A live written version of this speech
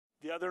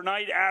The other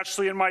night,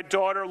 Ashley and my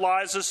daughter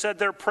Liza said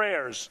their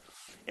prayers.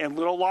 And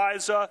little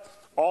Liza,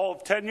 all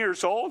of 10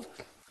 years old,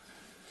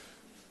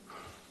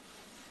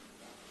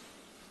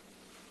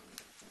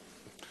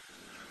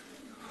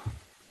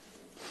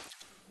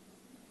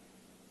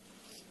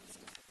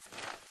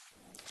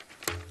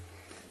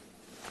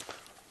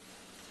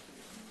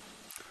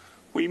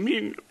 we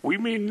mean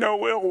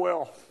no ill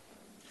will.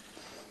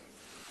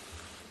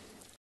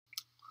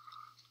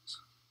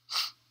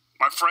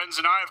 My friends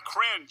and I have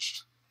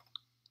cringed.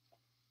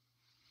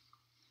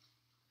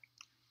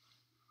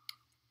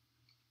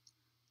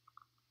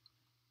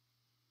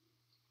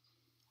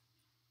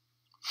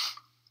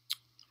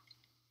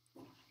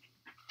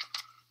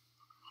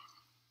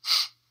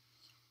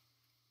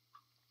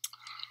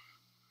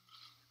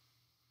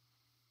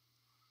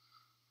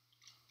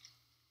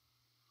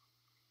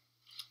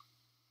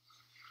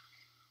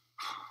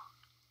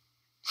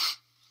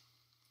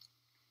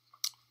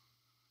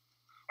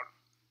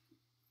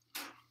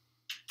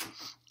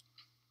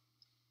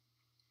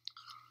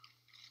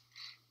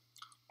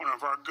 One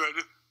of our good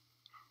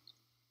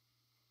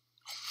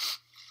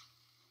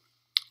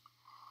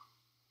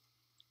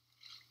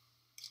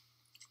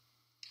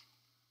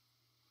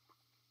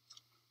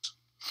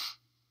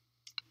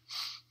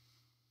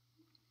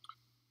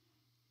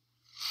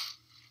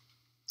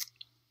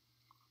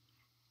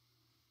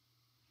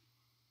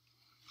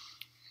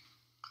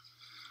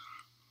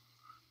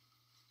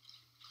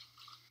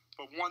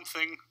but one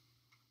thing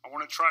I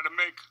want to try to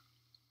make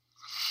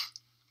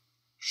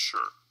sure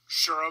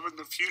of in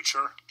the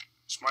future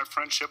is my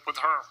friendship with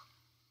her.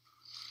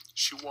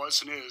 She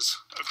was and is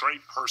a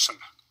great person.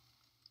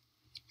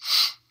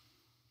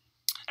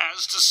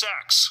 As to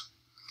sex,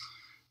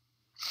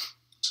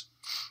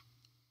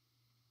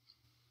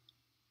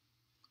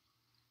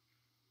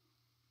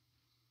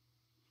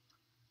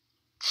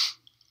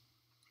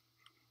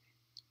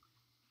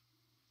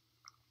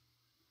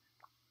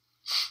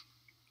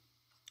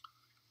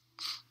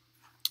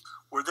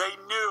 where they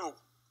knew.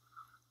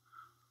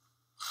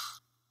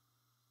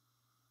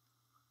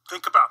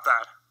 Think about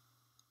that.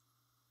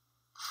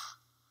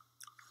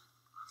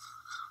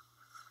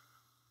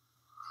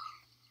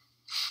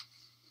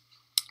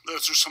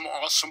 Those are some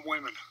awesome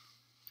women.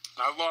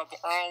 I love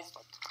all of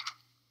them.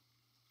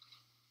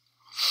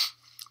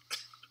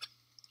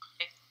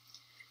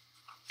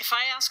 If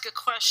I ask a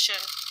question,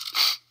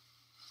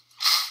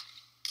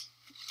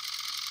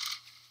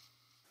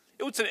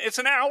 it's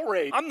an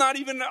outrage. I'm not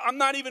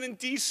even in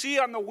D.C.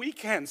 on the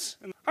weekends.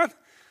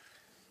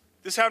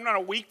 This happened on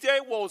a weekday.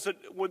 Well, is it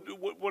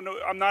when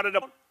I'm not at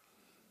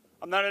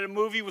a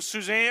movie with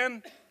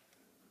Suzanne?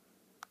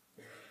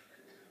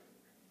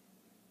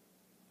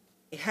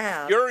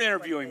 You're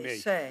interviewing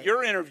me.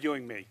 You're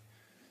interviewing me.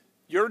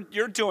 You're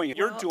doing it.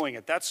 You're doing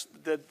it. That's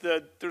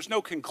there's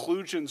no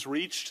conclusions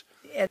reached.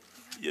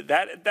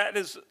 That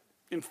is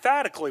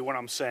emphatically what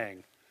I'm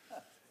saying.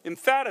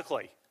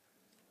 Emphatically.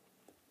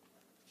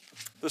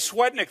 The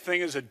Swetnick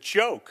thing is a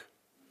joke.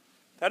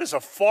 That is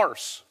a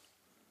farce.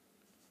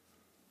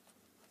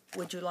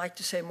 Would you like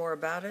to say more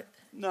about it?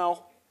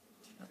 No.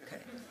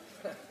 Okay.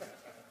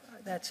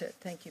 That's it.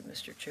 Thank you,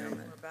 Mr.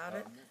 Chairman. About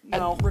it?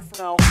 No.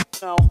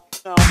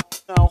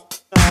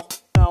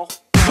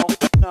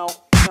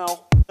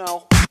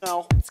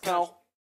 No.